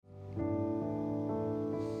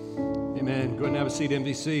Amen. Go ahead and have a seat,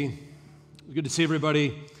 MVC. Good to see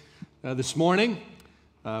everybody this morning.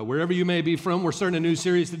 Wherever you may be from, we're starting a new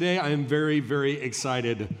series today. I am very, very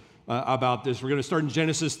excited about this. We're going to start in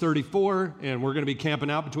Genesis 34, and we're going to be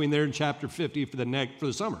camping out between there and chapter 50 for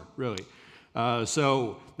the summer, really.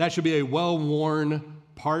 So that should be a well-worn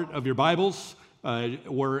part of your Bibles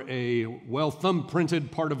or a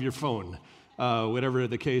well-thumb-printed part of your phone, whatever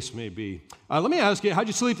the case may be. Let me ask you, how'd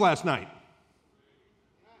you sleep last night?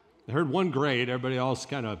 I heard one grade, everybody else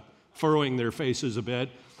kind of furrowing their faces a bit.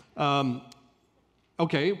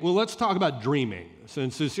 Okay, well, let's talk about dreaming,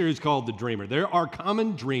 since this series is called The Dreamer. There are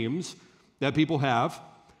common dreams that people have,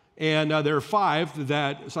 and there are 5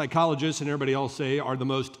 that psychologists and everybody else say are the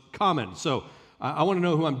most common. So I want to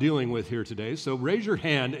know who I'm dealing with here today. So raise your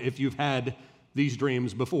hand if you've had these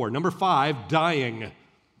dreams before. Number 5, dying.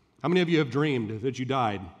 How many of you have dreamed that you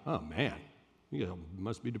died? Oh, man. You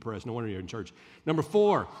must be depressed. No wonder you're in church. Number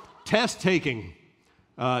 4, test-taking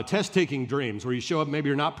dreams, where you show up, maybe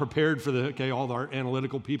you're not prepared for all our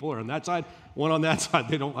analytical people are on that side, one on that side,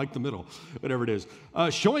 they don't like the middle, whatever it is.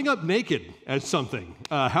 Showing up naked at something.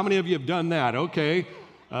 How many of you have done that? Okay,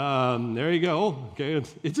 there you go. Okay,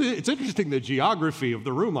 it's interesting, the geography of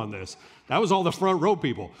the room on this. That was all the front row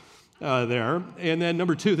people there. And then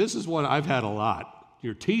number 2, this is one I've had a lot,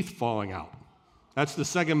 your teeth falling out. That's the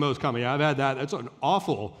second most common. Yeah, I've had that. That's an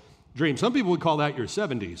awful dream. Some people would call that your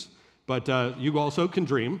 70s, but you also can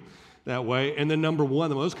dream that way. And then number 1,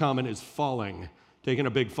 the most common, is falling, taking a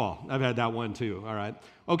big fall. I've had that one too, all right?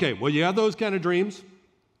 Okay, well, you have those kind of dreams,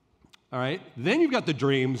 all right? Then you've got the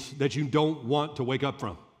dreams that you don't want to wake up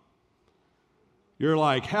from. You're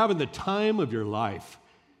like having the time of your life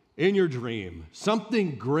in your dream.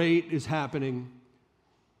 Something great is happening.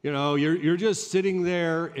 You know, you're just sitting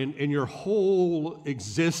there, and your whole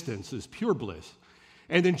existence is pure bliss.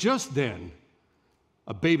 And then just then,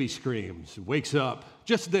 a baby screams, wakes up.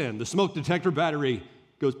 Just then, the smoke detector battery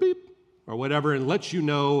goes beep or whatever and lets you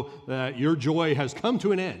know that your joy has come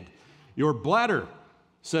to an end. Your bladder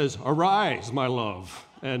says, "Arise, my love,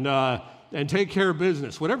 and take care of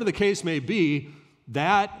business." Whatever the case may be,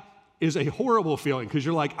 that is a horrible feeling, because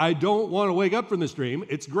you're like, I don't want to wake up from this dream.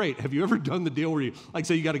 It's great. Have you ever done the deal where you, like,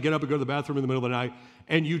 say you got to get up and go to the bathroom in the middle of the night,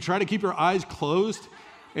 and you try to keep your eyes closed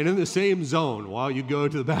and in the same zone while you go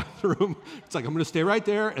to the bathroom? It's like, I'm going to stay right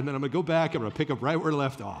there, and then I'm going to go back, I'm going to pick up right where I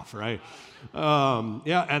left off, right?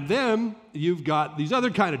 And then you've got these other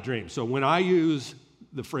kind of dreams. So when I use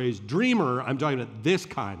the phrase dreamer, I'm talking about this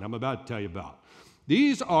kind I'm about to tell you about.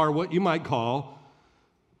 These are what you might call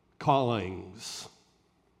callings.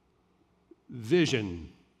 Vision.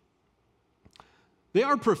 They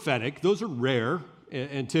are prophetic. Those are rare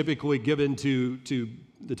and typically given to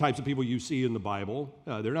the types of people you see in the Bible.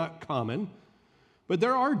 They're not common, but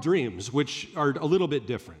there are dreams which are a little bit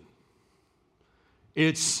different.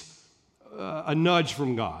 It's a nudge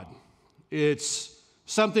from God. It's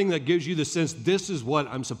something that gives you the sense, this is what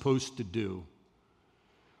I'm supposed to do.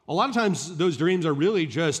 A lot of times those dreams are really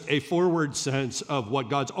just a forward sense of what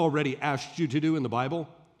God's already asked you to do in the Bible.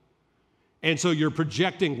 And so you're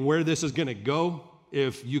projecting where this is going to go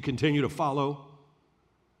if you continue to follow.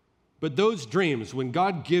 But those dreams, when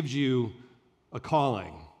God gives you a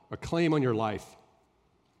calling, a claim on your life,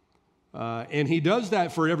 and he does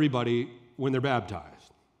that for everybody when they're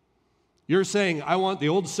baptized. You're saying, I want the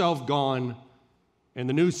old self gone and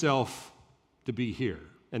the new self to be here.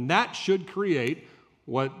 And that should create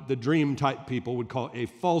what the dream type people would call a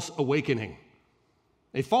false awakening.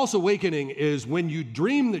 A false awakening is when you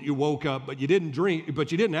dream that you woke up, but you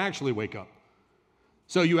didn't actually wake up.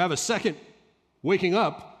 So you have a second waking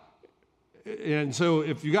up, and so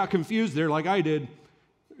if you got confused there like I did,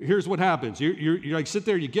 here's what happens. You're like, sit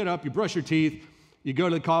there, you get up, you brush your teeth, you go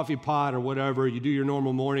to the coffee pot or whatever, you do your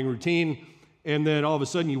normal morning routine, and then all of a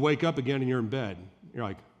sudden you wake up again and you're in bed. You're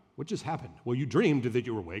like, what just happened? Well, you dreamed that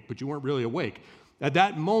you were awake, but you weren't really awake. At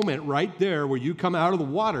that moment right there where you come out of the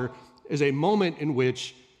water is a moment in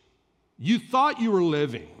which you thought you were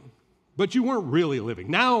living, but you weren't really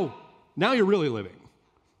living. Now you're really living,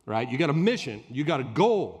 right? You got a mission, you got a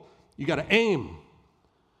goal, you got an aim.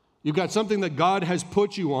 You've got something that God has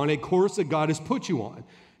put you on, a course that God has put you on.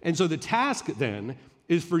 And so the task then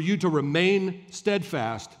is for you to remain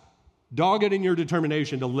steadfast, dogged in your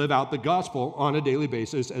determination to live out the gospel on a daily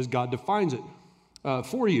basis as God defines it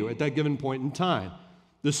for you at that given point in time.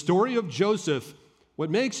 The story of Joseph, what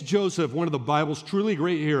makes Joseph one of the Bible's truly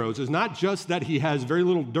great heroes is not just that he has very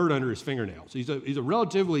little dirt under his fingernails. He's a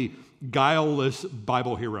relatively guileless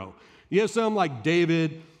Bible hero. You have some like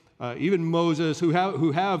David, even Moses, who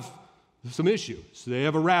have some issues. They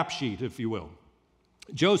have a rap sheet, if you will.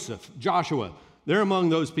 Joseph, Joshua, they're among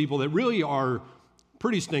those people that really are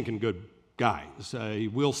pretty stinking good guys.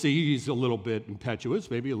 We'll see he's a little bit impetuous,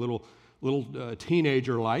 maybe a little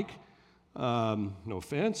teenager-like. No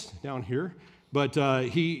offense down here. But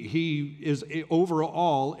he is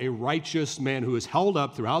overall a righteous man who is held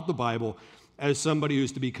up throughout the Bible as somebody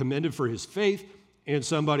who's to be commended for his faith and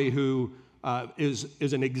somebody who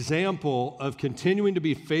is an example of continuing to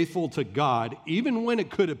be faithful to God, even when it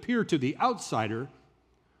could appear to the outsider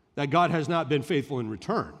that God has not been faithful in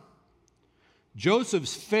return.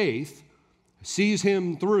 Joseph's faith sees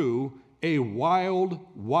him through a wild,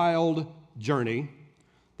 wild journey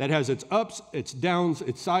that has its ups, its downs,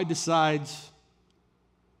 its side to sides,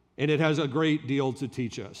 and it has a great deal to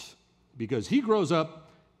teach us because he grows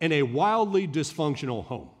up in a wildly dysfunctional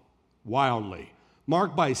home, wildly,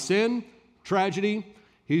 marked by sin, tragedy.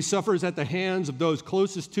 He suffers at the hands of those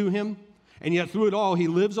closest to him, and yet through it all, he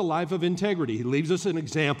lives a life of integrity. He leaves us an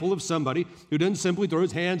example of somebody who doesn't simply throw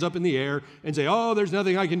his hands up in the air and say, oh, there's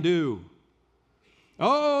nothing I can do.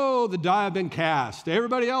 Oh, the die have been cast.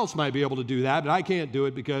 Everybody else might be able to do that, but I can't do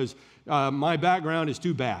it because my background is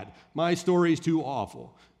too bad. My story is too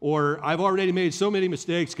awful. Or I've already made so many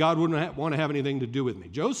mistakes, God wouldn't want to have anything to do with me.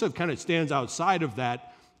 Joseph kind of stands outside of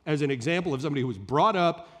that as an example of somebody who was brought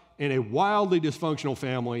up in a wildly dysfunctional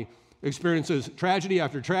family, experiences tragedy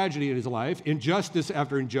after tragedy in his life, injustice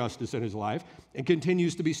after injustice in his life, and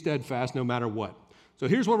continues to be steadfast no matter what. So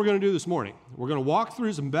here's what we're going to do this morning. We're going to walk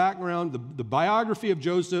through some background, the biography of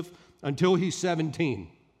Joseph until he's 17,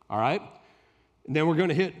 all right? And then we're going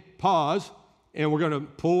to hit pause, and we're going to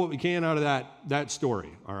pull what we can out of that story,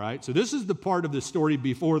 all right? So this is the part of the story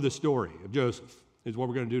before the story of Joseph, is what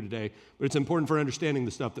we're going to do today, but it's important for understanding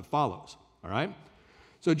the stuff that follows, all right?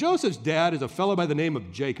 So Joseph's dad is a fellow by the name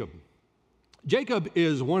of Jacob. Jacob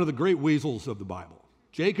is one of the great weasels of the Bible.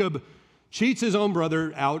 Jacob cheats his own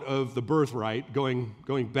brother out of the birthright,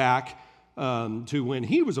 going back to when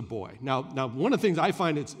he was a boy. Now, one of the things I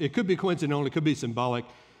find, it could be coincidental, it could be symbolic,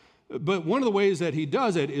 but one of the ways that he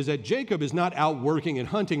does it is that Jacob is not out working and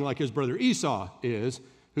hunting like his brother Esau is,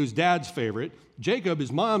 who's dad's favorite. Jacob is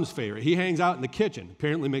mom's favorite. He hangs out in the kitchen,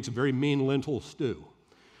 apparently makes a very mean lentil stew.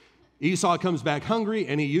 Esau comes back hungry,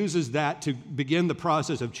 and he uses that to begin the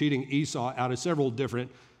process of cheating Esau out of several different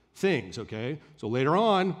things, okay? So later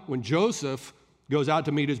on, when Joseph goes out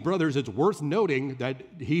to meet his brothers, it's worth noting that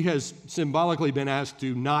he has symbolically been asked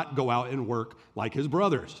to not go out and work like his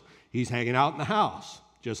brothers. He's hanging out in the house,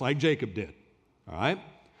 just like Jacob did, all right?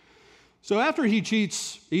 So after he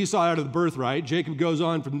cheats Esau out of the birthright, Jacob goes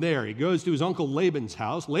on from there. He goes to his uncle Laban's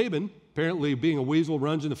house. Laban, apparently being a weasel,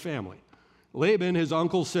 runs in the family. Laban, his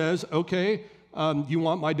uncle, says, okay, you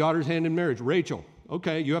want my daughter's hand in marriage, Rachel.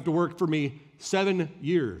 Okay, you have to work for me 7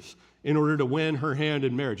 years in order to win her hand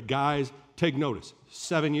in marriage. Guys, take notice,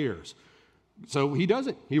 7 years. So he does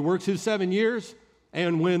it. He works his 7 years,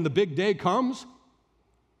 and when the big day comes,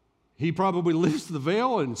 he probably lifts the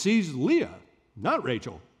veil and sees Leah, not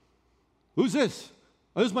Rachel. Who's this?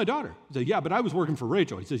 Oh, this is my daughter. He said, yeah, but I was working for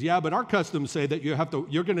Rachel. He says, yeah, but our customs say that you have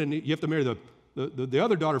to marry the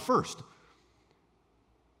other daughter first.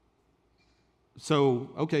 So,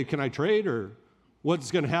 okay, can I trade or what's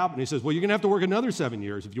going to happen? He says, well, you're going to have to work another 7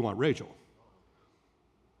 years if you want Rachel.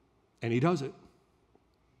 And he does it.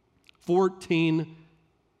 14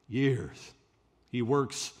 years he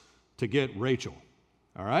works to get Rachel.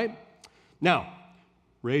 All right? Now,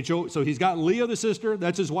 Rachel, so he's got Leah, the sister,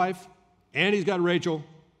 that's his wife, and he's got Rachel,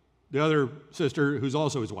 the other sister, who's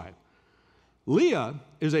also his wife. Leah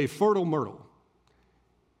is a fertile myrtle.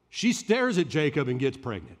 She stares at Jacob and gets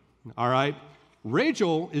pregnant. All right?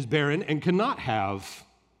 Rachel is barren and cannot have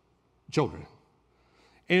children.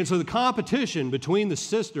 And so the competition between the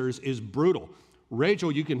sisters is brutal.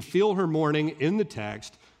 Rachel, you can feel her mourning in the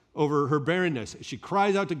text over her barrenness. She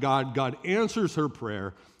cries out to God. God answers her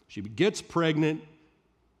prayer. She gets pregnant,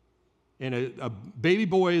 and a baby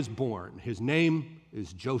boy is born. His name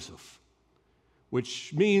is Joseph,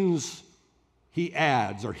 which means he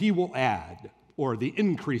adds, or he will add, or the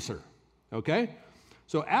increaser, okay?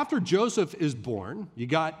 So after Joseph is born, you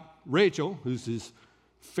got Rachel, who's his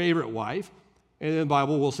favorite wife, and then the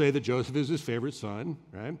Bible will say that Joseph is his favorite son,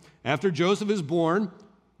 right? After Joseph is born,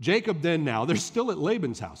 Jacob then now, they're still at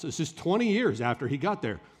Laban's house. This is 20 years after he got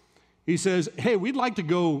there. He says, hey, we'd like to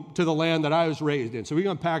go to the land that I was raised in, so we're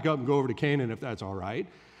going to pack up and go over to Canaan if that's all right.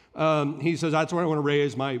 He says, that's where I want to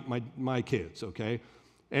raise my kids, okay?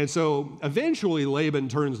 And so eventually Laban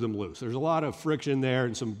turns them loose. There's a lot of friction there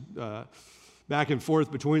and some back and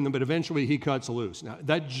forth between them, but eventually he cuts loose. Now,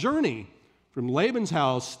 that journey from Laban's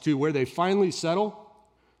house to where they finally settle,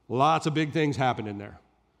 lots of big things happen in there.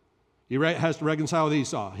 He has to reconcile with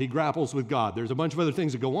Esau. He grapples with God. There's a bunch of other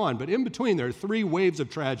things that go on, but in between, there are 3 waves of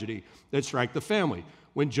tragedy that strike the family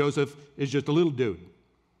when Joseph is just a little dude,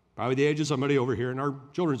 probably the age of somebody over here in our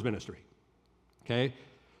children's ministry. Okay?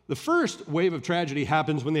 The first wave of tragedy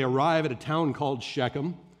happens when they arrive at a town called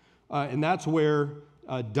Shechem, and that's where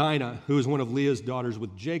Dinah, who is one of Leah's daughters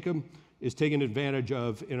with Jacob, is taken advantage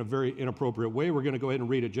of in a very inappropriate way. We're going to go ahead and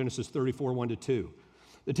read it, Genesis 34, 1-2.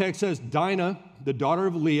 The text says, Dinah, the daughter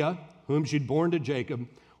of Leah, whom she'd borne to Jacob,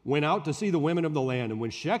 went out to see the women of the land. And when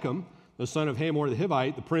Shechem, the son of Hamor the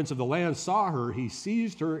Hivite, the prince of the land, saw her, he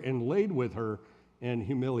seized her and laid with her and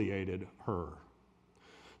humiliated her.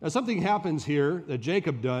 Now, something happens here that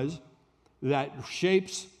Jacob does that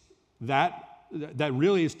shapes that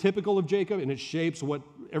really is typical of Jacob, and it shapes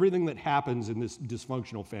everything that happens in this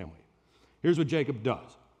dysfunctional family. Here's what Jacob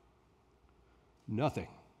does. Nothing.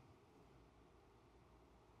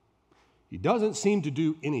 He doesn't seem to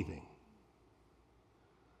do anything.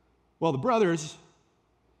 Well, the brothers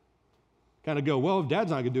kind of go, well, if Dad's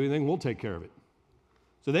not going to do anything, we'll take care of it.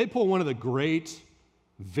 So they pull one of the great,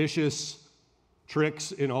 vicious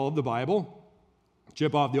tricks in all of the Bible,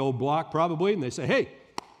 chip off the old block probably, and they say, hey,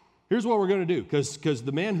 here's what we're going to do. Because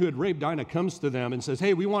the man who had raped Dinah comes to them and says,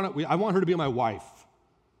 hey, I want her to be my wife.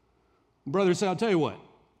 The brothers say, I'll tell you what.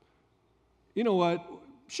 You know what?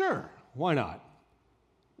 Sure, why not?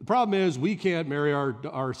 The problem is we can't marry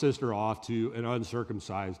our sister off to an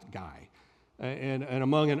uncircumcised guy and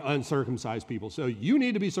among an uncircumcised people. So you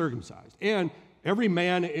need to be circumcised. And every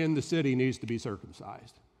man in the city needs to be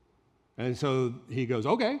circumcised. And so he goes,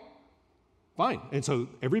 okay, fine. And so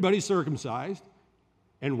everybody's circumcised.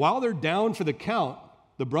 And while they're down for the count,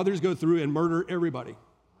 the brothers go through and murder everybody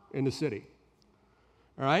in the city.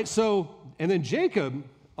 All right, and then Jacob,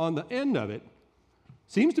 on the end of it,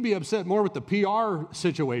 seems to be upset more with the PR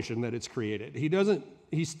situation that it's created.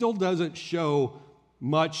 He still doesn't show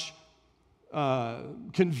much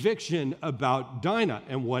conviction about Dinah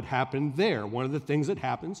and what happened there. One of the things that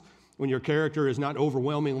happens when your character is not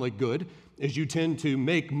overwhelmingly good is you tend to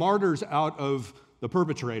make martyrs out of the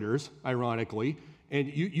perpetrators, ironically, and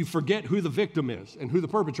you forget who the victim is and who the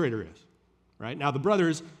perpetrator is, right? Now, the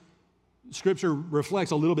brothers, Scripture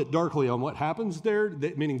reflects a little bit darkly on what happens there,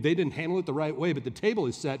 meaning they didn't handle it the right way, but the table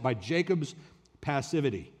is set by Jacob's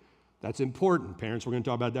passivity. That's important, parents. We're going to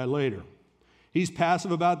talk about that later. He's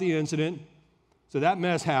passive about the incident, so that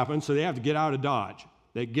mess happens, so they have to get out of Dodge.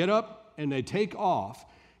 They get up and they take off,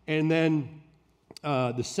 and then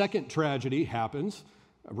the second tragedy happens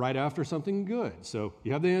right after something good. So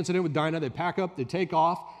you have the incident with Dinah, they pack up, they take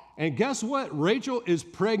off, and guess what? Rachel is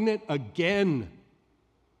pregnant again.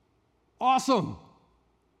 Awesome.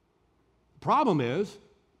 The problem is,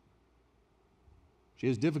 she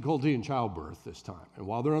has difficulty in childbirth this time. And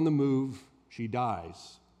while they're on the move, she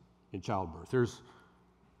dies in childbirth. Here's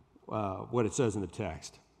what it says in the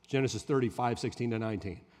text. Genesis 35,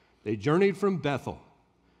 16-19. They journeyed from Bethel.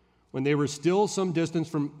 When they were still some distance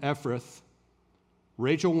from Ephrath,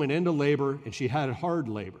 Rachel went into labor, and she had hard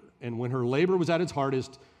labor. And when her labor was at its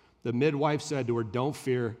hardest, the midwife said to her, don't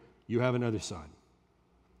fear, you have another son.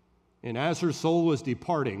 And as her soul was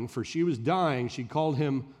departing, for she was dying, she called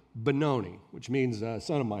him Benoni, which means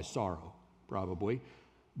son of my sorrow, probably.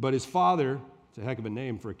 But his father, it's a heck of a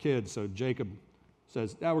name for a kid, so Jacob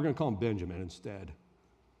says, we're going to call him Benjamin instead.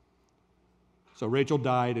 So Rachel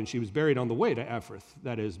died, and she was buried on the way to Ephrath,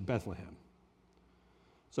 that is Bethlehem.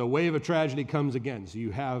 So a wave of tragedy comes again. So you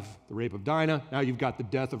have the rape of Dinah, now you've got the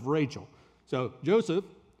death of Rachel. So Joseph,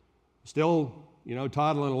 still,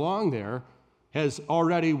 toddling along there, has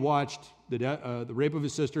already watched the rape of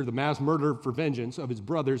his sister, the mass murder for vengeance of his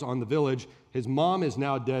brothers on the village. His mom is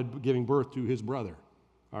now dead, giving birth to his brother.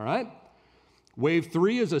 All right? Wave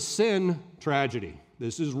 3 is a sin tragedy.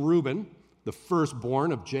 This is Reuben, the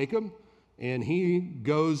firstborn of Jacob, and he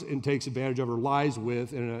goes and takes advantage of her, lies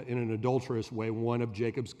with, in an adulterous way, one of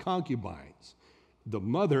Jacob's concubines, the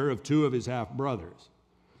mother of 2 of his half-brothers.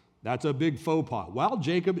 That's a big faux pas. While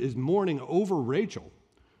Jacob is mourning over Rachel,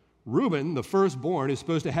 Reuben, the firstborn, is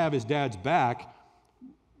supposed to have his dad's back,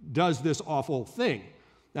 does this awful thing.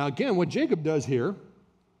 Now, again, what Jacob does here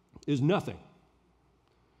is nothing.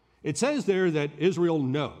 It says there that Israel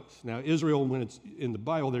knows. Now, Israel, when it's in the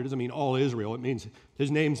Bible, there doesn't mean all Israel. It means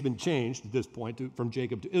his name's been changed at this point from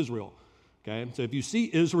Jacob to Israel. Okay? So if you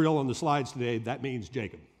see Israel on the slides today, that means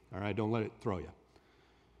Jacob. All right? Don't let it throw you.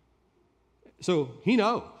 So he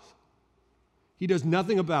knows. He does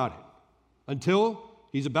nothing about it until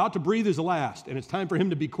he's about to breathe his last, and it's time for him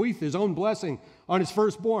to bequeath his own blessing on his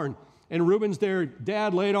firstborn. And Reuben's there,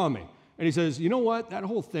 Dad, lay it on me. And he says, you know what? That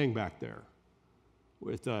whole thing back there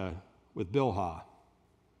with Bilhah,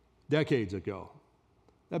 decades ago.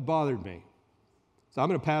 That bothered me. So I'm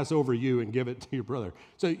going to pass over you and give it to your brother.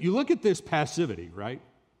 So you look at this passivity, right?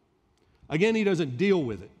 Again, he doesn't deal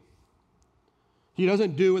with it. He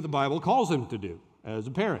doesn't do what the Bible calls him to do as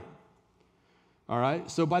a parent. All right?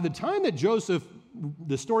 So by the time that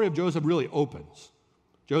the story of Joseph really opens,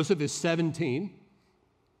 Joseph is 17,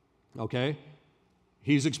 okay?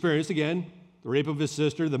 He's experienced, again, the rape of his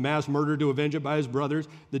sister, the mass murder to avenge it by his brothers,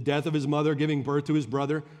 the death of his mother giving birth to his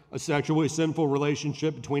brother, a sexually sinful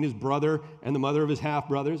relationship between his brother and the mother of his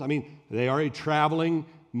half-brothers. I mean, they are a traveling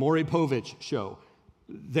Maury Povich show.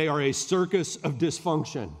 They are a circus of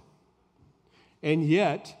dysfunction. And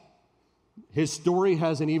yet, his story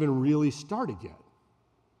hasn't even really started yet.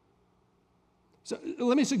 So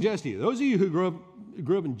let me suggest to you, those of you who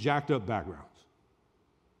grew up in jacked up backgrounds,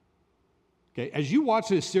 okay, as you watch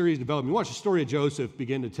this series develop, you watch the story of Joseph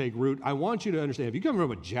begin to take root, I want you to understand, if you come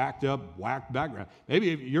from a jacked up, whacked background, maybe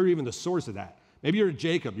you're even the source of that. Maybe you're a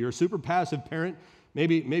Jacob, you're a super passive parent,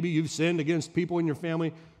 maybe you've sinned against people in your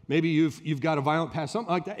family, maybe you've got a violent past,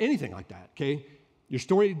 something like that, anything like that, okay? Your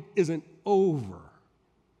story isn't over.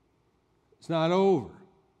 It's not over.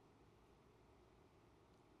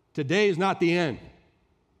 Today is not the end.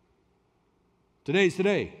 Today's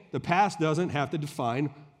today. The past doesn't have to define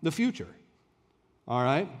the future. All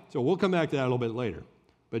right? So we'll come back to that a little bit later.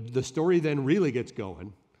 But the story then really gets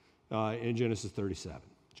going in Genesis 37.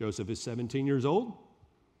 Joseph is 17 years old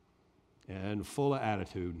and full of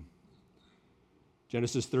attitude.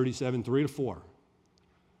 Genesis 37, 3-4.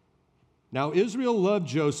 Now Israel loved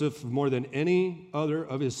Joseph more than any other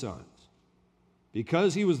of his sons,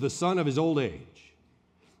 because he was the son of his old age.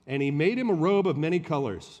 And he made him a robe of many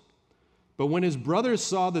colors. But when his brothers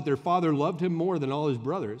saw that their father loved him more than all his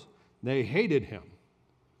brothers, they hated him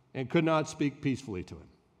and could not speak peacefully to him.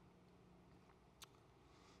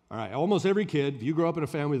 All right, almost every kid, if you grow up in a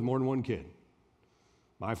family with more than one kid,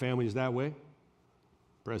 my family is that way.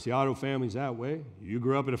 Preciado family's that way. You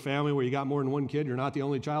grew up in a family where you got more than one kid, you're not the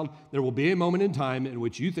only child. There will be a moment in time in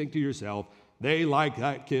which you think to yourself, they like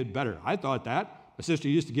that kid better. I thought that. My sister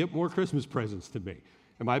used to get more Christmas presents than me.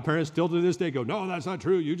 And my parents still to this day go, no, that's not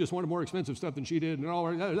true. You just wanted more expensive stuff than she did. And all,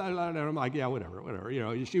 and I'm like, yeah, whatever. You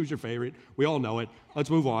know, she was your favorite. We all know it.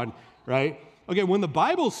 Let's move on, right? Okay, when the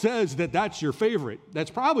Bible says that that's your favorite,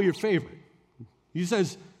 that's probably your favorite. He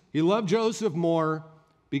says he loved Joseph more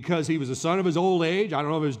because he was the son of his old age. I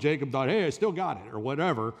don't know if it was Jacob thought, hey, I still got it or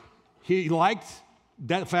whatever. He liked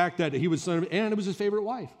that fact that he was son of, and it was his favorite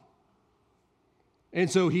wife.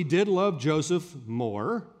 And so he did love Joseph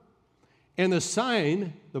more. And the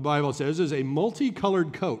sign, the Bible says, is a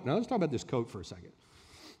multicolored coat. Now, let's talk about this coat for a second.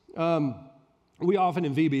 We often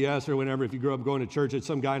in VBS or whenever, if you grew up going to church, it's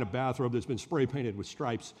some guy in a bathrobe that's been spray painted with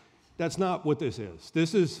stripes. That's not what this is.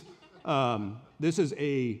 This is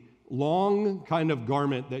a long kind of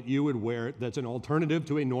garment that you would wear that's an alternative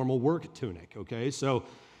to a normal work tunic, okay? So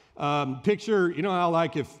picture, you know how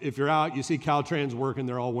like if you're out, you see Caltrans working,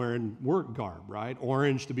 they're all wearing work garb, right?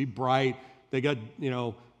 Orange to be bright. They got,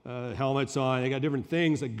 helmets on. They got different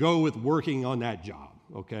things that go with working on that job,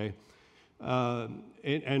 okay?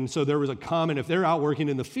 And so there was a common, if they're out working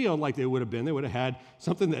in the field like they would have been, they would have had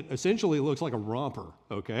something that essentially looks like a romper,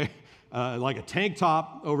 okay? Like a tank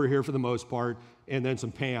top over here for the most part, and then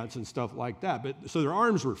some pants and stuff like that. But so their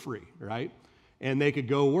arms were free, right? And they could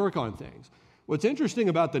go work on things. What's interesting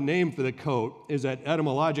about the name for the coat is that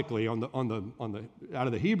etymologically, out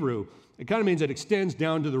of the Hebrew, it kind of means it extends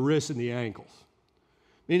down to the wrists and the ankles,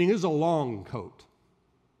 meaning this is a long coat.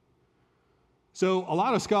 So a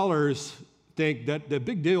lot of scholars think that the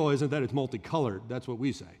big deal isn't that it's multicolored. That's what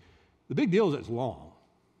we say. The big deal is it's long.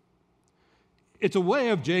 It's a way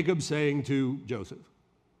of Jacob saying to Joseph,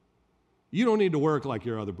 you don't need to work like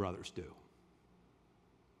your other brothers do.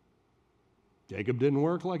 Jacob didn't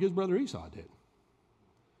work like his brother Esau did.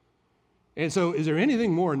 And so is there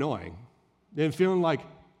anything more annoying than feeling like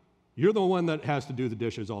you're the one that has to do the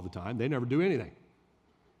dishes all the time? They never do anything.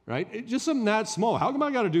 Right? It's just something that small. How come I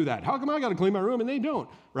got to do that? How come I got to clean my room and they don't?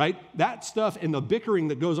 Right? That stuff and the bickering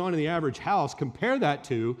that goes on in the average house, compare that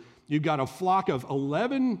to you've got a flock of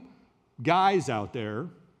 11 guys out there,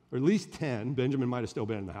 or at least 10. Benjamin might have still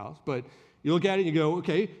been in the house. But you look at it and you go,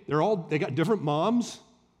 okay, they got different moms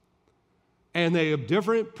and they have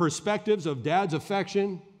different perspectives of dad's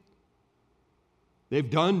affection. They've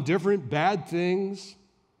done different bad things.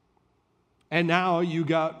 And now you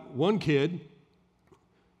got one kid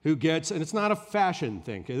who gets, and it's not a fashion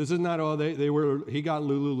thing. This is not, he got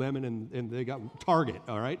Lululemon and they got Target,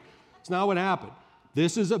 all right? It's not what happened.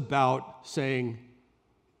 This is about saying,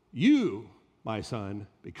 you, my son,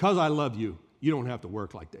 because I love you, you don't have to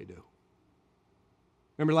work like they do.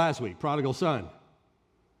 Remember last week, prodigal son,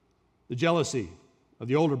 the jealousy of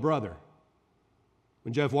the older brother.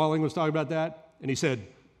 When Jeff Walling was talking about that, and he said,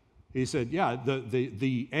 yeah,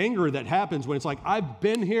 the anger that happens when it's like, I've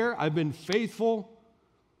been here, I've been faithful.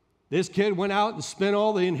 This kid went out and spent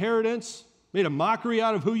all the inheritance, made a mockery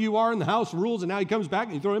out of who you are in the house rules, and now he comes back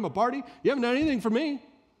and you throw him a party. You haven't done anything for me.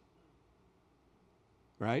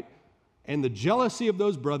 Right? And the jealousy of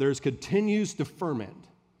those brothers continues to ferment.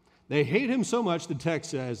 They hate him so much, the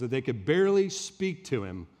text says, that they could barely speak to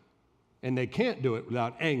him, and they can't do it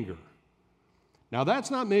without anger. Now, that's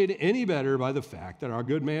not made any better by the fact that our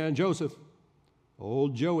good man Joseph,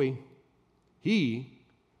 old Joey, he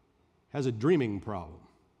has a dreaming problem.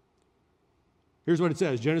 Here's what it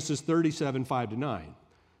says, Genesis 37, 5-9.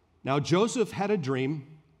 Now, Joseph had a dream,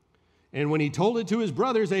 and when he told it to his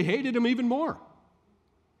brothers, they hated him even more.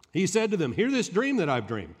 He said to them, hear this dream that I've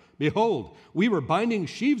dreamed. Behold, we were binding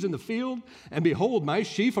sheaves in the field, and behold, my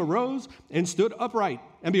sheaf arose and stood upright.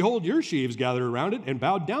 And behold, your sheaves gathered around it and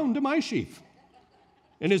bowed down to my sheaf.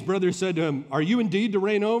 And his brothers said to him, are you indeed to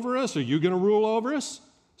reign over us? Are you going to rule over us?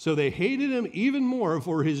 So they hated him even more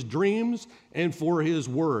for his dreams and for his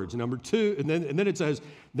words. Number 2, and then it says,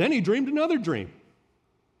 then he dreamed another dream,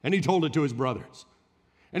 and he told it to his brothers.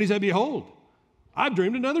 And he said, behold, I've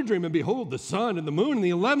dreamed another dream, and behold, the sun and the moon and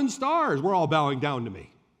the 11 stars were all bowing down to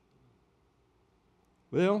me.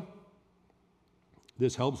 Well,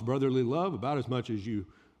 this helps brotherly love about as much as you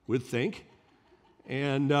would think.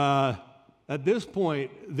 And at this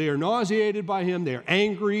point, they are nauseated by him. They're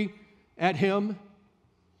angry at him.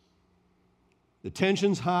 The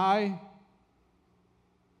tension's high.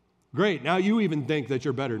 Great, now you even think that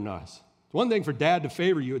you're better than us. It's one thing for dad to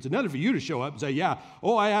favor you. It's another for you to show up and say, yeah,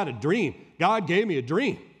 I had a dream. God gave me a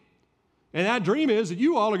dream. And that dream is that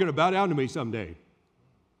you all are going to bow down to me someday.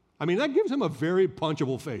 I mean, that gives him a very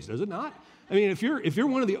punchable face, does it not? I mean, if you're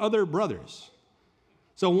one of the other brothers.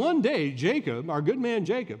 So one day, Jacob, our good man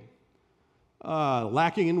Jacob,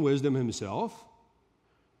 lacking in wisdom himself,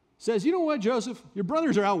 says, you know what, Joseph? Your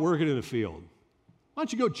brothers are out working in the field. Why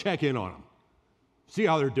don't you go check in on them? See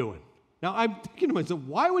how they're doing. Now, I'm thinking to myself,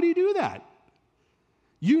 why would he do that?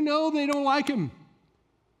 You know they don't like him.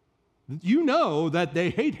 You know that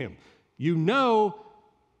they hate him. You know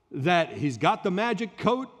that he's got the magic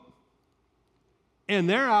coat, and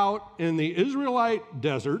they're out in the Israelite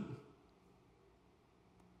desert,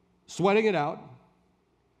 sweating it out.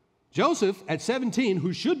 Joseph, at 17,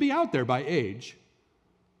 who should be out there by age,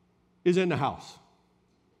 is in the house.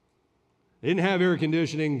 They didn't have air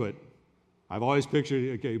conditioning, but I've always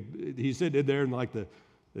pictured, okay, he's sitting there in like the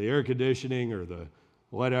air conditioning or the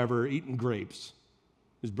whatever, eating grapes.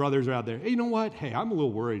 His brothers are out there. Hey, you know what? Hey, I'm a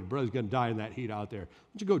little worried. Your brother's going to die in that heat out there. Why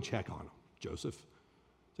don't you go check on him, Joseph?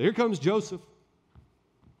 So here comes Joseph.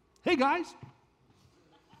 Hey, guys.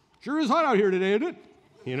 Sure is hot out here today, isn't it?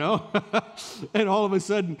 You know? And all of a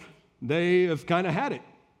sudden, they have kind of had it.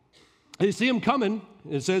 They see him coming.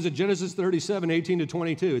 It says in Genesis 37,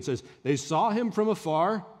 18-22, it says, they saw him from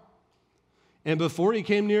afar, and before he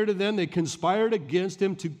came near to them, they conspired against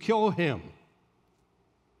him to kill him.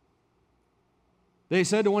 They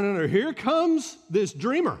said to one another, here comes this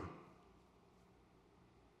dreamer.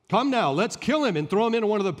 Come now, let's kill him and throw him into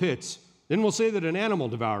one of the pits. Then we'll say that an animal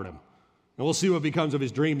devoured him. And we'll see what becomes of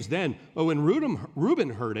his dreams then. But when Reuben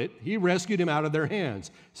heard it, he rescued him out of their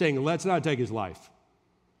hands, saying, let's not take his life.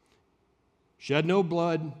 Shed no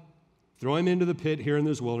blood, throw him into the pit here in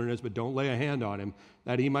this wilderness, but don't lay a hand on him,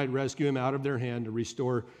 that he might rescue him out of their hand to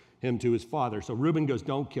restore him to his father. So Reuben goes,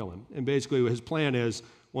 don't kill him. And basically his plan is,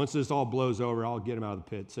 once this all blows over, I'll get him out of the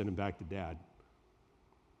pit, send him back to dad.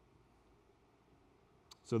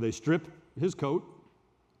 So they strip his coat.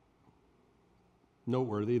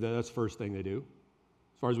 Noteworthy, that's the first thing they do.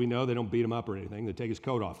 As far as we know, they don't beat him up or anything. They take his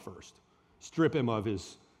coat off first, strip him of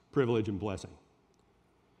his privilege and blessing.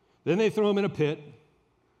 Then they throw him in a pit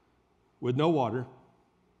with no water,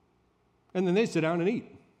 and then they sit down and eat.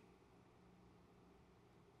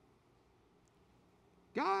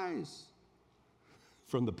 Guys,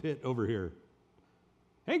 from the pit over here.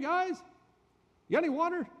 Hey, guys, you got any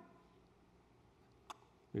water?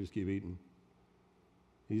 They just keep eating.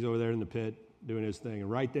 He's over there in the pit doing his thing.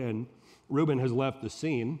 And right then, Reuben has left the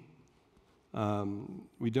scene.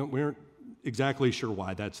 We aren't exactly sure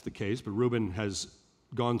why that's the case, but Reuben has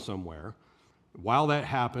gone somewhere. While that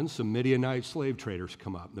happens, some Midianite slave traders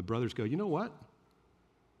come up. And the brothers go, you know what?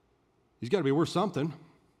 He's got to be worth something.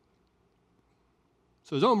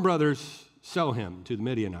 So his own brothers sell him to the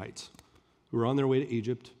Midianites, who are on their way to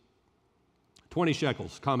Egypt. 20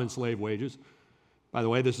 shekels, common slave wages. By the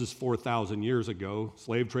way, this is 4,000 years ago.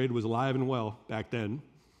 Slave trade was alive and well back then.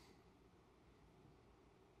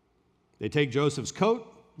 They take Joseph's coat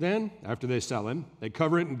then, after they sell him, they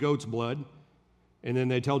cover it in goat's blood, and then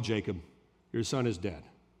they tell Jacob, your son is dead.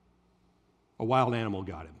 A wild animal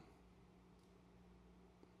got him.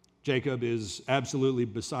 Jacob is absolutely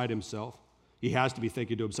beside himself. He has to be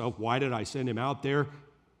thinking to himself, why did I send him out there?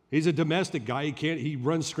 He's a domestic guy. He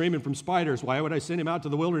runs screaming from spiders. Why would I send him out to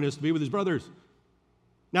the wilderness to be with his brothers?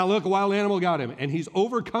 Now look, a wild animal got him, and he's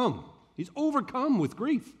overcome. He's overcome with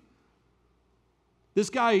grief. This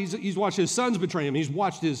guy, he's watched his sons betray him. He's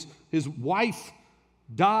watched his wife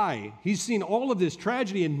die. He's seen all of this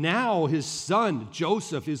tragedy, and now his son,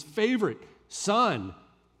 Joseph, his favorite son.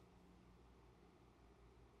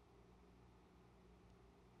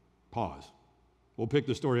 Pause. We'll pick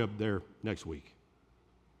the story up there next week.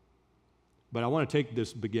 But I want to take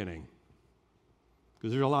this beginning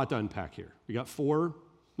because there's a lot to unpack here. We got 4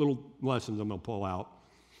 little lessons I'm going to pull out.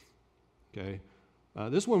 Okay.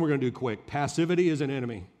 This one we're going to do quick. Passivity is an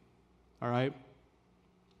enemy. All right?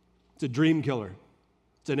 It's a dream killer.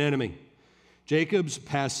 It's an enemy. Jacob's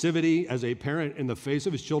passivity as a parent in the face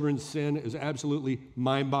of his children's sin is absolutely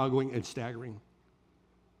mind-boggling and staggering.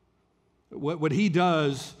 What he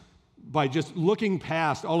does by just looking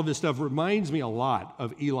past all of this stuff reminds me a lot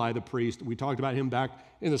of Eli the priest. We talked about him back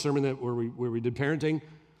in the sermon where we did parenting.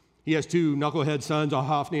 He has 2 knucklehead sons,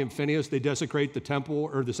 Hophni and Phinehas. They desecrate the temple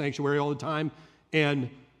or the sanctuary all the time, and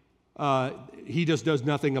he just does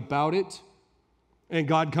nothing about it. And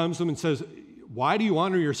God comes to him and says, why do you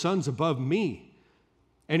honor your sons above me?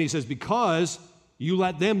 And he says, because you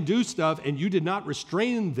let them do stuff and you did not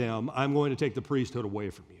restrain them, I'm going to take the priesthood away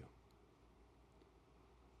from you.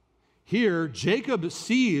 Here, Jacob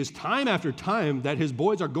sees time after time that his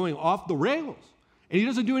boys are going off the rails, and he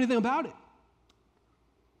doesn't do anything about it.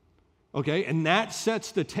 Okay, and that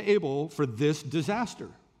sets the table for this disaster.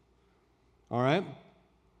 All right?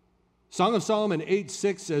 Song of Solomon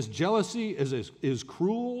 8:6 says, jealousy is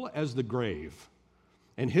cruel as the grave,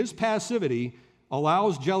 and his passivity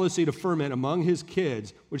allows jealousy to ferment among his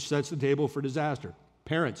kids, which sets the table for disaster.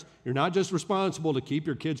 Parents, you're not just responsible to keep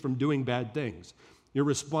your kids from doing bad things. You're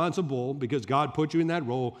responsible, because God put you in that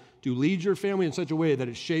role, to lead your family in such a way that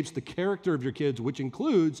it shapes the character of your kids, which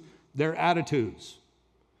includes their attitudes.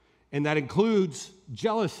 And that includes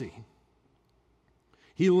jealousy.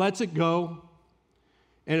 He lets it go,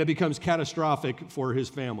 and it becomes catastrophic for his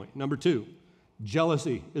family. Number 2,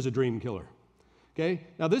 jealousy is a dream killer. Okay?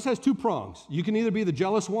 Now, this has 2 prongs. You can either be the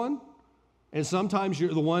jealous one, and sometimes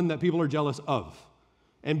you're the one that people are jealous of.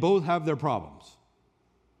 And both have their problems.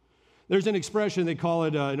 There's an expression, they call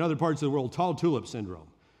it in other parts of the world, tall tulip syndrome.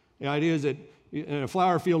 The idea is that in a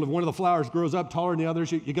flower field, if one of the flowers grows up taller than the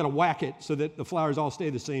others, you got to whack it so that the flowers all stay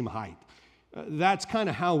the same height. That's kind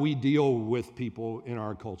of how we deal with people in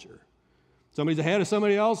our culture. Somebody's ahead of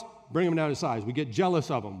somebody else, bring them down in size. We get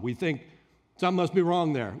jealous of them. We think something must be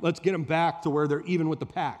wrong there. Let's get them back to where they're even with the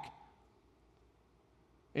pack.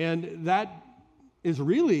 And that is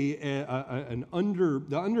really the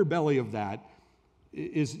underbelly of that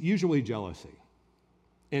is usually jealousy,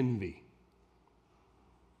 envy.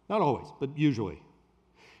 Not always, but usually.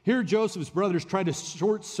 Here, Joseph's brothers try to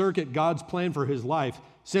short-circuit God's plan for his life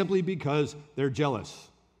simply because they're jealous.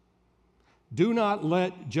 Do not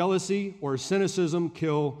let jealousy or cynicism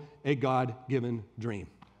kill a God-given dream.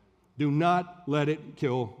 Do not let it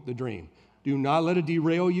kill the dream. Do not let it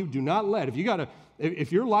derail you. Do not let,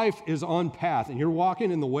 if your life is on path and you're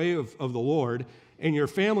walking in the way of the Lord and your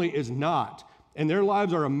family is not, and their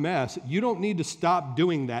lives are a mess, you don't need to stop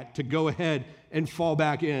doing that to go ahead and fall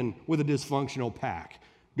back in with a dysfunctional pack.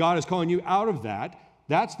 God is calling you out of that.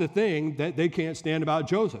 That's the thing that they can't stand about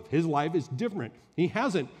Joseph. His life is different. He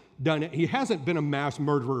hasn't done it. He hasn't been a mass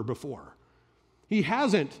murderer before. He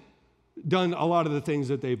hasn't done a lot of the things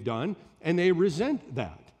that they've done, and they resent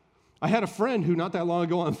that. I had a friend who not that long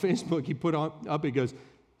ago on Facebook, he put up, he goes,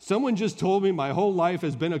 someone just told me my whole life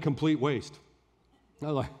has been a complete waste. I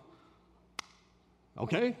was like,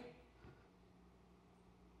 okay.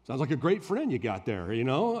 Sounds like a great friend you got there, you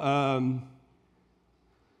know?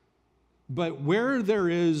 But where there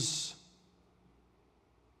is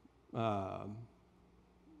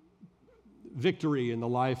victory in the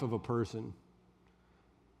life of a person,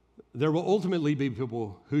 there will ultimately be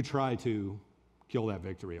people who try to kill that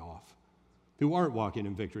victory off, who aren't walking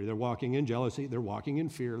in victory. They're walking in jealousy, they're walking in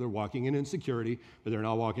fear, they're walking in insecurity, but they're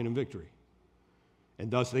not walking in victory. And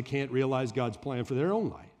thus they can't realize God's plan for their own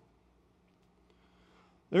life.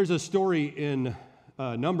 There's a story in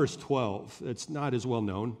Numbers 12 that's not as well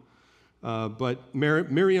known, but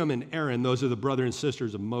Miriam and Aaron, those are the brother and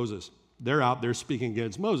sisters of Moses. They're out there speaking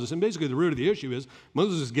against Moses. And basically the root of the issue is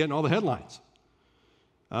Moses is getting all the headlines.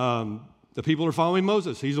 The people are following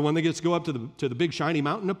Moses. He's the one that gets to go up to the big shiny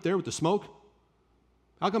mountain up there with the smoke.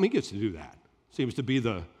 How come he gets to do that? Seems to be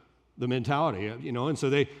the mentality, And so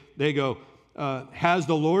they go, has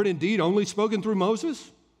the Lord indeed only spoken through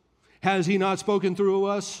Moses? Has he not spoken through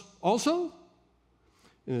us also?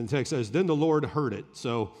 And the text says, then the Lord heard it.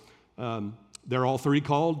 So they're all three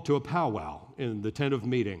called to a powwow in the tent of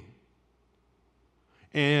meeting.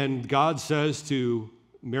 And God says to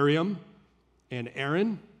Miriam and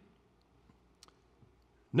Aaron,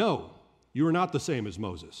 no, you are not the same as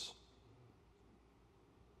Moses.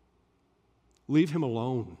 Leave him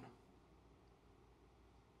alone.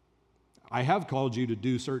 I have called you to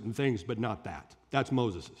do certain things, but not that. That's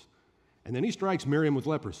Moses's. And then he strikes Miriam with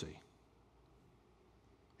leprosy.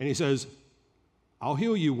 And he says, I'll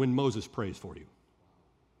heal you when Moses prays for you.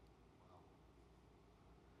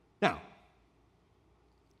 Now,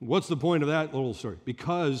 what's the point of that little story?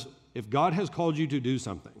 Because if God has called you to do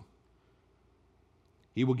something,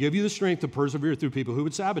 he will give you the strength to persevere through people who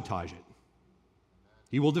would sabotage it.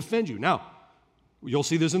 He will defend you. Now, you'll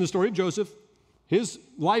see this in the story of Joseph. His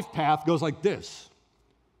life path goes like this.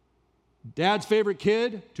 Dad's favorite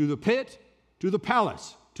kid, to the pit, to the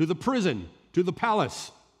palace, to the prison, to the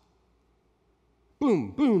palace.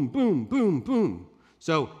 Boom, boom, boom, boom, boom.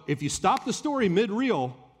 So if you stop the story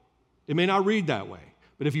mid-reel, it may not read that way.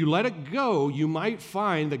 But if you let it go, you might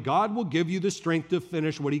find that God will give you the strength to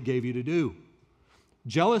finish what he gave you to do.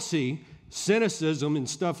 Jealousy, cynicism, and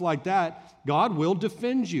stuff like that, God will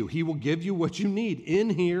defend you. He will give you what you need in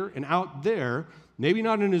here and out there, maybe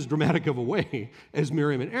not in as dramatic of a way as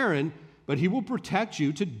Miriam and Aaron, but he will protect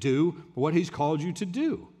you to do what he's called you to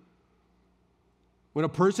do. When a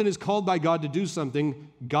person is called by God to do something,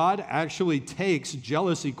 God actually takes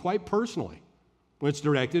jealousy quite personally when it's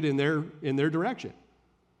directed in their direction.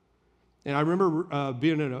 And I remember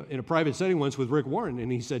being in a private setting once with Rick Warren,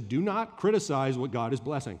 and he said, do not criticize what God is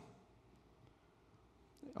blessing.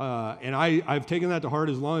 And I've taken that to heart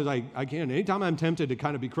as long as I can. Anytime I'm tempted to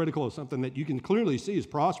kind of be critical of something that you can clearly see is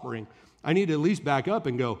prospering, I need to at least back up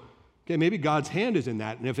and go, okay, maybe God's hand is in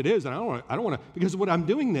that. And if it is, then I don't want to, because what I'm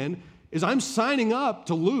doing then is I'm signing up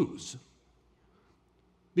to lose.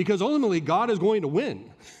 Because ultimately, God is going to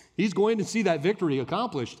win. He's going to see that victory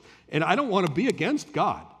accomplished. And I don't want to be against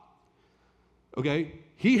God. Okay?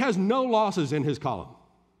 He has no losses in his column.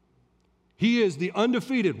 He is the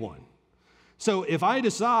undefeated one. So if I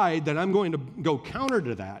decide that I'm going to go counter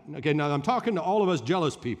to that, okay, now I'm talking to all of us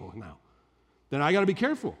jealous people now, then I got to be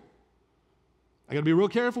careful. I got to be real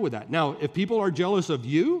careful with that. Now, if people are jealous of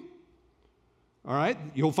you, all right,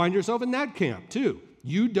 you'll find yourself in that camp too.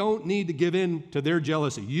 You don't need to give in to their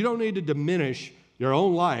jealousy. You don't need to diminish your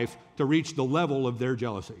own life to reach the level of their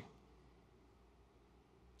jealousy.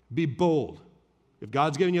 Be bold. If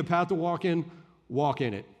God's given you a path to walk in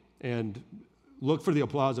it. And look for the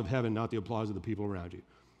applause of heaven, not the applause of the people around you.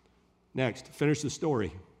 Next, finish the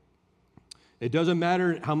story. It doesn't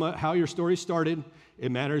matter how your story started.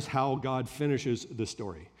 It matters how God finishes the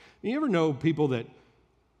story. You ever know people that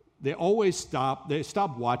they always stop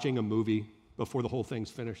watching a movie before the whole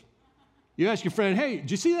thing's finished? You ask your friend, hey,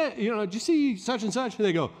 did you see that? Did you see such and such? And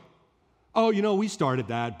they go, oh, we started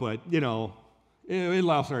that, but, it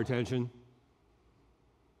lost our attention.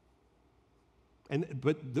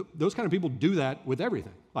 But those kind of people do that with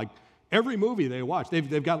everything. Like every movie they watch,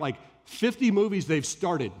 they've got like 50 movies they've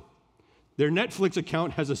started. Their Netflix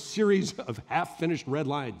account has a series of half-finished red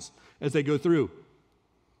lines as they go through.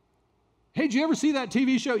 Hey, did you ever see that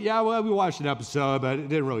TV show? Yeah, well, we watched an episode, but it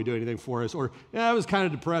didn't really do anything for us. Or, yeah, it was kind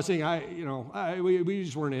of depressing. We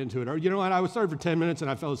just weren't into it. Or, you know what, I started for 10 minutes and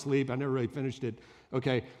I fell asleep. I never really finished it.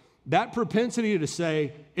 Okay, that propensity to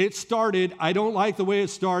say, it started, I don't like the way it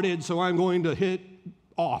started, so I'm going to hit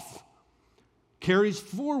off, carries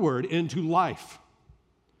forward into life.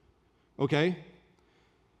 Okay?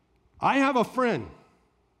 I have a friend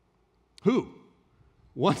who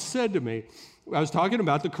once said to me, I was talking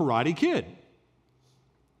about the Karate Kid.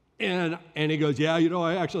 And he goes, yeah,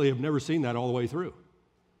 I actually have never seen that all the way through.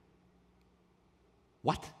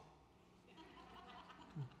 What?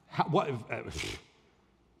 What?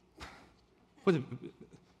 And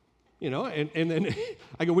then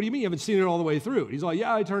I go, what do you mean you haven't seen it all the way through? He's like,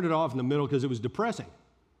 yeah, I turned it off in the middle because it was depressing.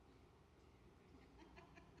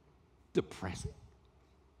 Depressing?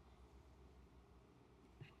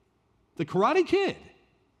 The Karate Kid.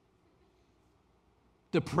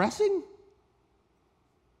 Depressing?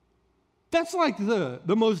 That's like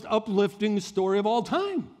the most uplifting story of all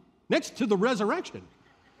time, next to the resurrection.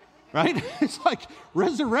 right? It's like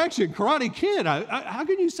Resurrection, Karate Kid. How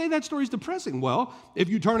can you say that story's depressing? Well, if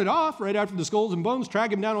you turn it off right after the Skulls and Bones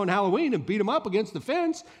track him down on Halloween and beat him up against the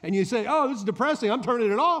fence, and you say, oh, this is depressing, I'm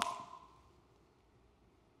turning it off.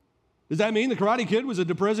 Does that mean the Karate Kid was a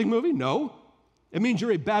depressing movie? No. It means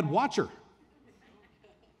you're a bad watcher.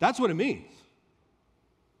 That's what it means.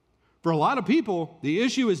 For a lot of people, the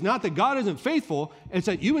issue is not that God isn't faithful, it's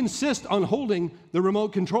that you insist on holding the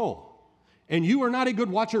remote control. And you are not a good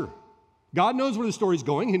watcher. God knows where the story's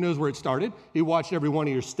going. He knows where it started. He watched every one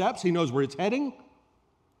of your steps. He knows where it's heading.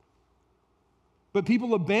 But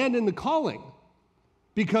people abandon the calling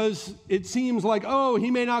because it seems like, oh,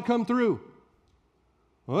 he may not come through.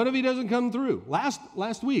 What if he doesn't come through?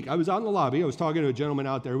 Last week, I was out in the lobby. I was talking to a gentleman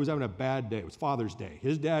out there who was having a bad day. It was Father's Day.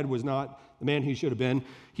 His dad was not the man he should have been.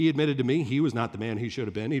 He admitted to me he was not the man he should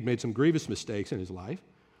have been. He'd made some grievous mistakes in his life.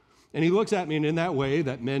 And he looks at me, and in that way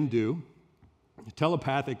that men do,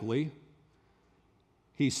 telepathically,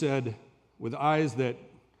 he said, with eyes that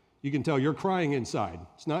you can tell you're crying inside.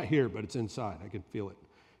 It's not here, but it's inside. I can feel it.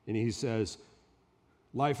 And he says,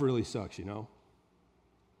 life really sucks, you know?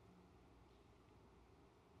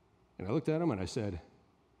 And I looked at him and I said,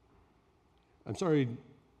 I'm sorry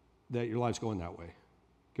that your life's going that way.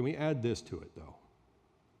 Can we add this to it, though?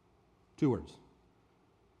 2 words.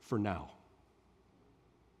 For now.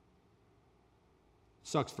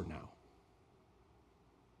 Sucks for now.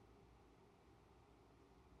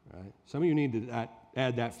 Right? Some of you need to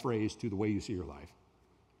add that phrase to the way you see your life.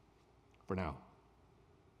 For now.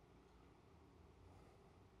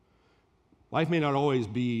 Life may not always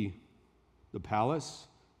be the palace,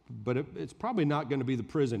 but it's probably not going to be the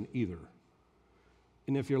prison either.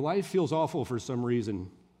 And if your life feels awful for some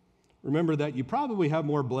reason, remember that you probably have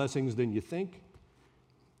more blessings than you think,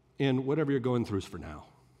 and whatever you're going through is for now.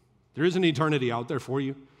 There is an eternity out there for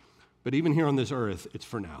you, but even here on this earth, it's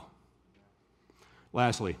for now.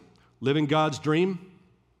 Lastly, living God's dream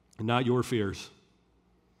and not your fears.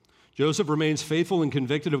 Joseph remains faithful and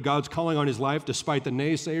convicted of God's calling on his life despite the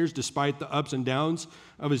naysayers, despite the ups and downs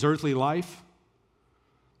of his earthly life,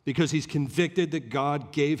 because he's convicted that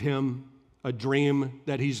God gave him a dream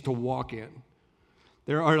that he's to walk in.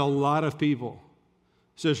 There are a lot of people,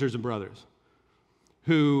 sisters and brothers,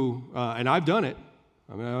 who, and I've done it,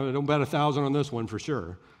 I mean, I don't bet 1,000 on this one for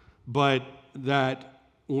sure, but that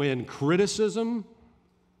when criticism,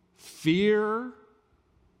 fear,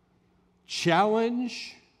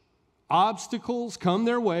 challenge, obstacles come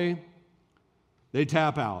their way, they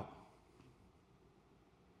tap out.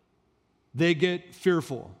 They get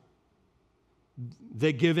fearful.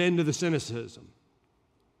 They give in to the cynicism.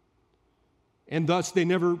 And thus they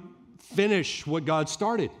never finish what God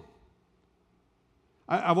started.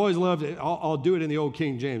 I've always loved it. I'll do it in the old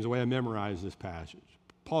King James, the way I memorize this passage.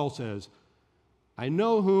 Paul says, I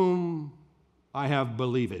know whom I have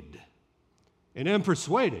believed, and am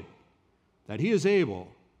persuaded that he is able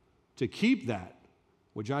to keep that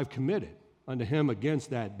which I've committed unto him against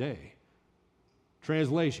that day.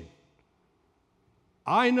 Translation,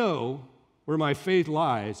 I know where my faith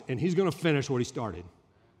lies, and he's going to finish what he started.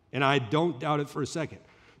 And I don't doubt it for a second.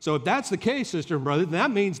 So if that's the case, sister and brother, then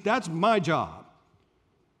that means that's my job.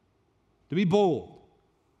 To be bold.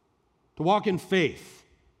 To walk in faith.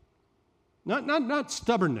 Not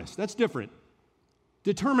stubbornness. That's different.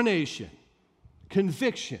 Determination.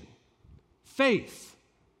 Conviction. Faith.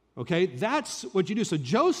 Okay? That's what you do. So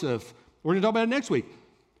Joseph, we're going to talk about it next week.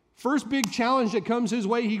 First big challenge that comes his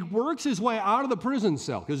way, he works his way out of the prison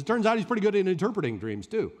cell, because it turns out he's pretty good at interpreting dreams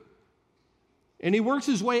too. And he works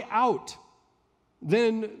his way out.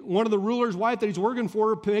 Then one of the ruler's wife that he's working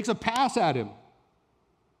for makes a pass at him.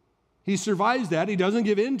 He survives that, he doesn't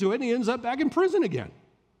give in to it, and he ends up back in prison again.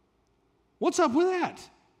 What's up with that?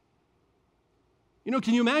 You know,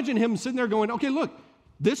 can you imagine him sitting there going, okay, look,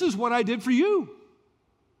 this is what I did for you.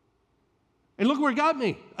 And look where it got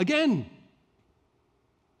me, again.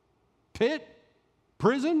 Pit,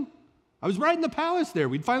 prison. I was right in the palace there.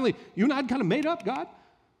 You and I had kind of made up, God.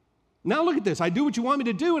 Now look at this. I do what you want me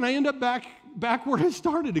to do, and I end up back where I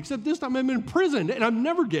started, except this time I'm in prison, and I'm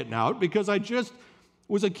never getting out because I just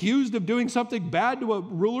was accused of doing something bad to a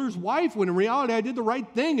ruler's wife, when in reality I did the right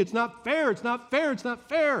thing. It's not fair. It's not fair. It's not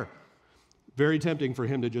fair. Very tempting for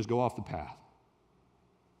him to just go off the path.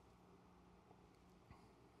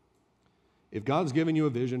 If God's given you a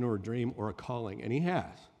vision or a dream or a calling, and he has,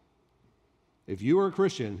 if you are a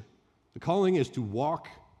Christian, the calling is to walk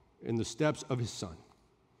in the steps of his Son.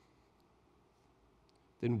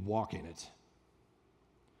 Then walk in it.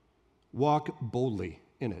 Walk boldly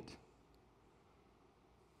in it.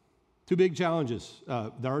 2 big challenges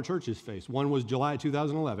that our churches faced. One was July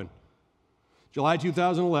 2011. July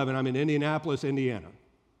 2011, I'm in Indianapolis, Indiana.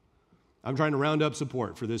 I'm trying to round up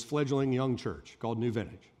support for this fledgling young church called New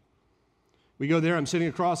Vintage. We go there, I'm sitting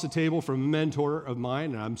across the table from a mentor of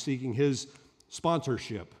mine, and I'm seeking his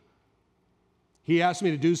sponsorship. He asked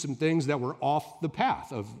me to do some things that were off the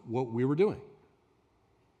path of what we were doing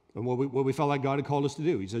and what we felt like God had called us to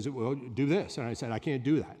do. He says, well, do this. And I said, I can't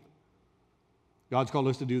do that. God's called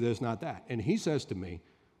us to do this, not that. And he says to me,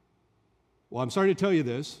 well, I'm sorry to tell you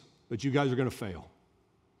this, but you guys are going to fail.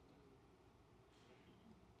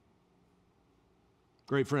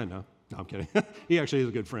 Great friend, huh? No, I'm kidding. He actually is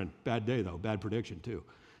a good friend. Bad day, though. Bad prediction, too.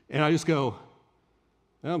 And I just go,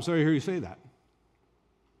 well, I'm sorry to hear you say that.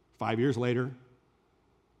 5 years later,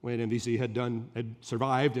 when MVC had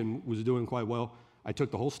survived and was doing quite well, I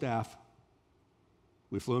took the whole staff.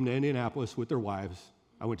 We flew them to Indianapolis with their wives.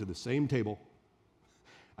 I went to the same table.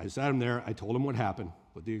 I sat them there. I told them what happened,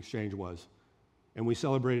 what the exchange was. And we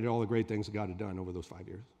celebrated all the great things that God had done over those 5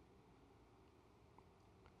 years.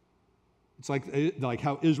 It's like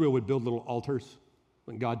how Israel would build little altars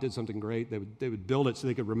when God did something great. They would build it so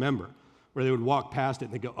they could remember, where they would walk past it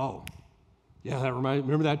and they go, oh, yeah,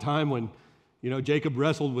 remember that time when, Jacob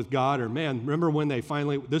wrestled with God, or man, remember when they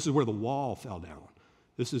finally, this is where the wall fell down.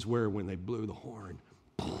 This is where when they blew the horn,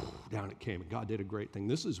 down it came, and God did a great thing.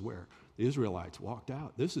 This is where the Israelites walked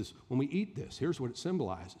out. This is when we eat this. Here's what it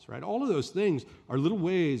symbolizes, right? All of those things are little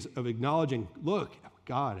ways of acknowledging, look, what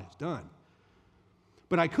God has done.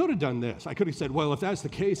 But I could have done this. I could have said, well, if that's the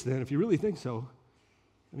case, then if you really think so,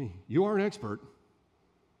 you are an expert.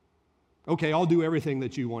 Okay, I'll do everything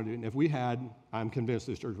that you want to do. And if we had, I'm convinced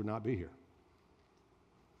this church would not be here.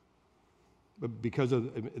 But because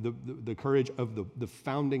of the courage of the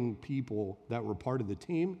founding people that were part of the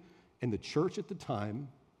team and the church at the time,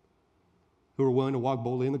 who were willing to walk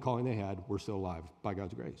boldly in the calling they had, we're still alive by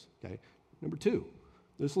God's grace. Okay. Number two,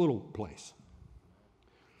 this little place.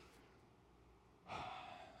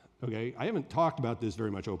 Okay, I haven't talked about this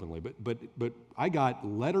very much openly, but I got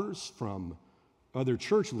letters from other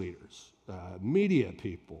church leaders, media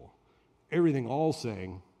people, everything all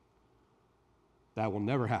saying that will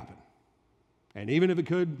never happen. And even if it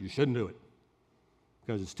could, you shouldn't do it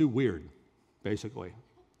because it's too weird, basically.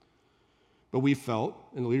 But we felt,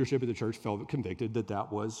 and the leadership of the church felt convicted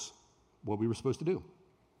that was what we were supposed to do.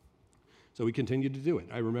 So we continued to do it.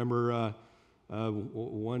 I remember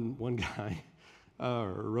one guy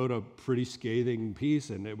wrote a pretty scathing piece,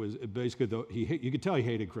 and it was basically, you could tell he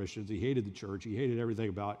hated Christians, he hated the church, he hated everything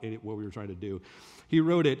about it, what we were trying to do. He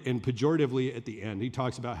wrote it, and pejoratively at the end, he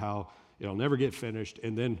talks about how it'll never get finished,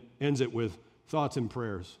 and then ends it with thoughts and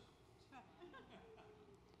prayers.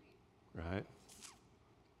 Right?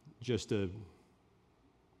 Just to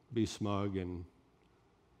be smug and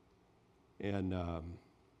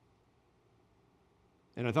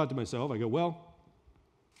I thought to myself, I go, well,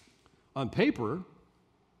 on paper,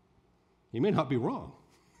 he may not be wrong,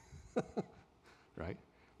 right?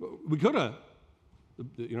 We could have,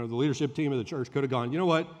 the leadership team of the church could have gone, you know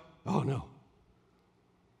what? Oh, no.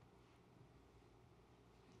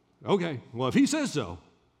 Okay, well, if he says so,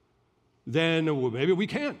 then maybe we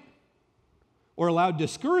can't. Or allow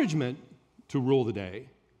discouragement to rule the day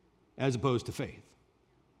as opposed to faith,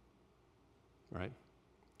 right?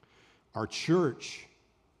 Our church,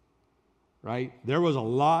 right? There was a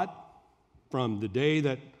lot from the day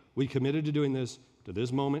that we committed to doing this to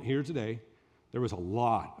this moment here today. There was a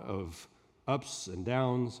lot of ups and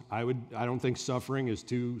downs. I don't think suffering is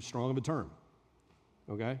too strong of a term,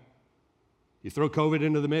 okay? You throw COVID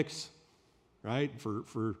into the mix, right?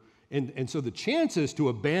 And so the chances to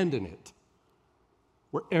abandon it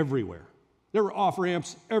were everywhere. There were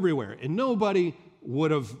off-ramps everywhere, and nobody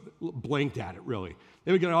would have blinked at it, really.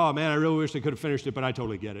 They would go, oh, man, I really wish they could have finished it, but I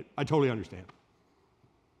totally get it. I totally understand.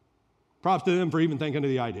 Props to them for even thinking of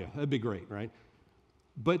the idea. That'd be great, right?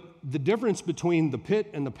 But the difference between the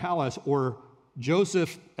pit and the palace, or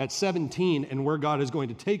Joseph at 17 and where God is going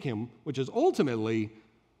to take him, which is ultimately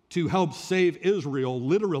to help save Israel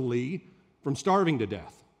literally from starving to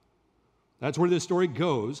death. That's where this story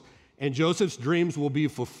goes. And Joseph's dreams will be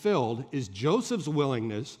fulfilled is Joseph's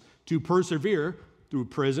willingness to persevere through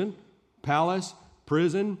prison, palace,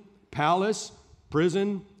 palace,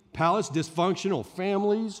 dysfunctional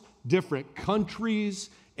families, different countries,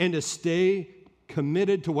 and to stay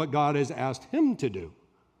committed to what God has asked him to do.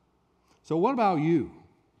 So what about you?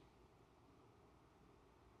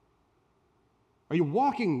 Are you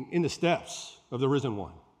walking in the steps of the risen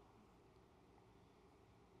one?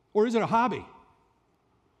 Or is it a hobby?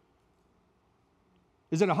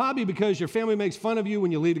 Is it a hobby because your family makes fun of you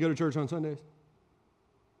when you leave to go to church on Sundays?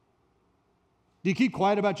 Do you keep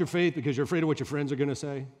quiet about your faith because you're afraid of what your friends are going to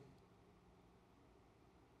say?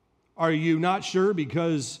 Are you not sure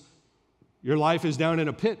because your life is down in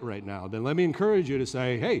a pit right now? Then let me encourage you to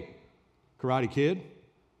say, hey, Karate Kid,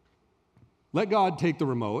 let God take the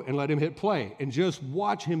remote and let him hit play and just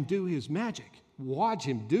watch him do his magic. Watch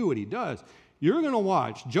him do what he does. You're going to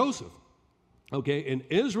watch Joseph, okay, an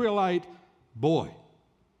Israelite boy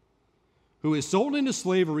who is sold into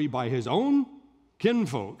slavery by his own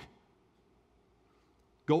kinfolk,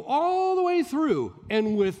 go all the way through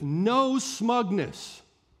and with no smugness,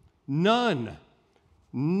 none,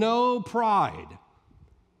 no pride,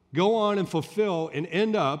 go on and fulfill and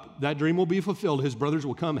end up, that dream will be fulfilled. His brothers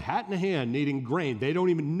will come hat in hand needing grain. They don't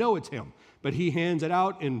even know it's him, but he hands it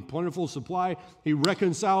out in plentiful supply. He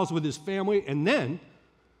reconciles with his family, and then,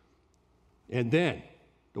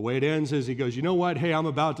 the way it ends is he goes, you know what? Hey, I'm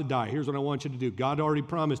about to die. Here's what I want you to do. God already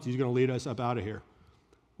promised he's going to lead us up out of here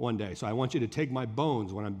one day. So I want you to take my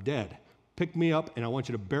bones when I'm dead, pick me up, and I want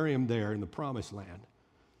you to bury them there in the promised land,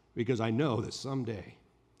 because I know that someday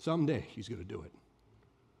he's going to do it.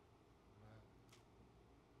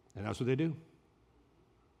 And that's what they do.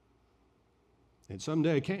 And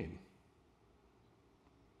someday came.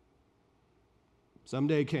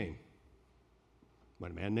 Someday came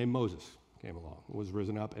when a man named Moses came along, was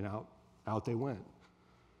risen up, and out they went.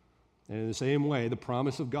 And in the same way, the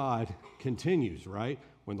promise of God continues, right?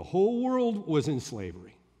 When the whole world was in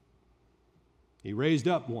slavery, he raised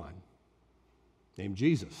up one named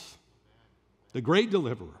Jesus, the great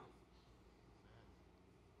deliverer.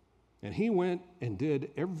 And he went and did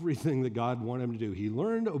everything that God wanted him to do. He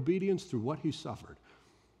learned obedience through what he suffered.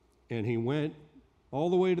 And he went all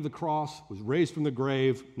the way to the cross, was raised from the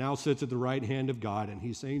grave, now sits at the right hand of God, and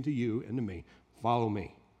he's saying to you and to me, follow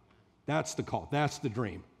me. That's the call. That's the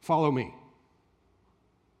dream. Follow me.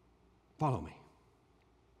 Follow me.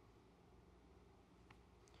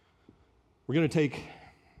 We're going to take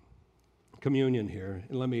communion here,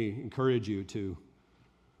 and let me encourage you to,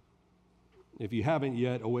 if you haven't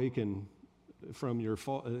yet awakened from your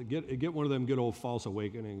get one of them good old false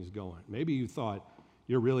awakenings going. Maybe you thought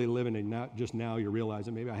you're really living, and not just now you're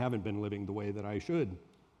realizing maybe I haven't been living the way that I should.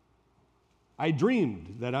 I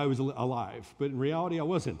dreamed that I was alive, but in reality I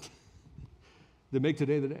wasn't. Then make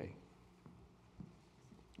today the day.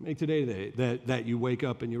 Make today the day that you wake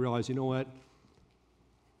up and you realize, you know what?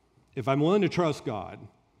 If I'm willing to trust God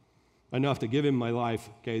enough to give him my life,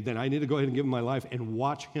 okay, then I need to go ahead and give him my life and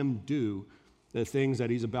watch him do the things that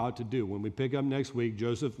he's about to do. When we pick up next week,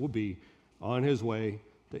 Joseph will be on his way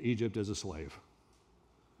to Egypt as a slave.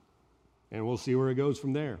 And we'll see where it goes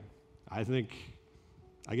from there. I think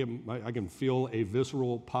I can feel a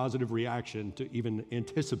visceral positive reaction to even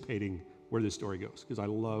anticipating where this story goes, because I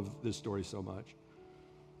love this story so much.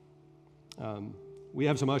 We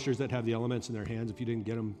have some ushers that have the elements in their hands. If you didn't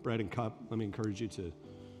get them, bread and cup, let me encourage you to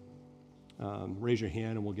raise your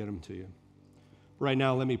hand and we'll get them to you. Right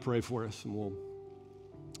now, let me pray for us, and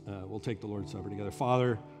we'll take the Lord's Supper together.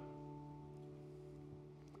 Father,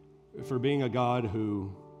 for being a God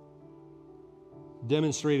who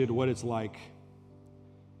demonstrated what it's like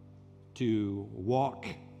to walk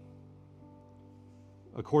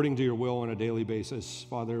according to your will on a daily basis,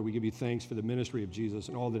 Father, we give you thanks for the ministry of Jesus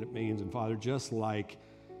and all that it means. And Father, just like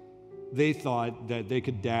they thought that they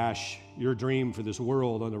could dash your dream for this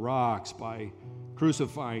world on the rocks by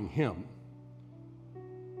crucifying him,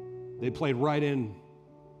 they played right in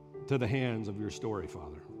to the hands of your story,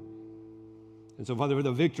 Father. And so, Father, for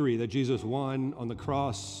the victory that Jesus won on the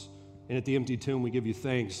cross and at the empty tomb, we give you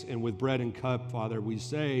thanks. And with bread and cup, Father, we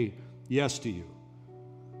say yes to you.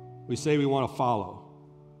 We say we want to follow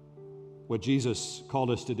what Jesus called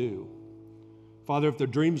us to do. Father, if their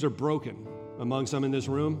dreams are broken among some in this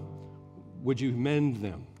room, would you mend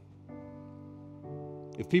them?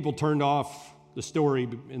 If people turned off the story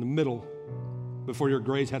in the middle before your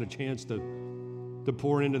grace had a chance to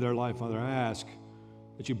pour into their life, Father, I ask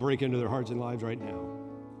that you break into their hearts and lives right now.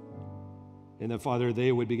 And that, Father,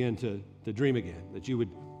 they would begin to dream again, that you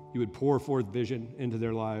would pour forth vision into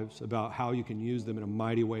their lives about how you can use them in a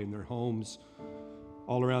mighty way in their homes,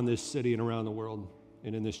 all around this city and around the world,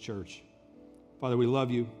 and in this church. Father, we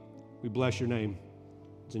love you. We bless your name.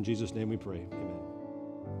 It's in Jesus' name we pray. Amen.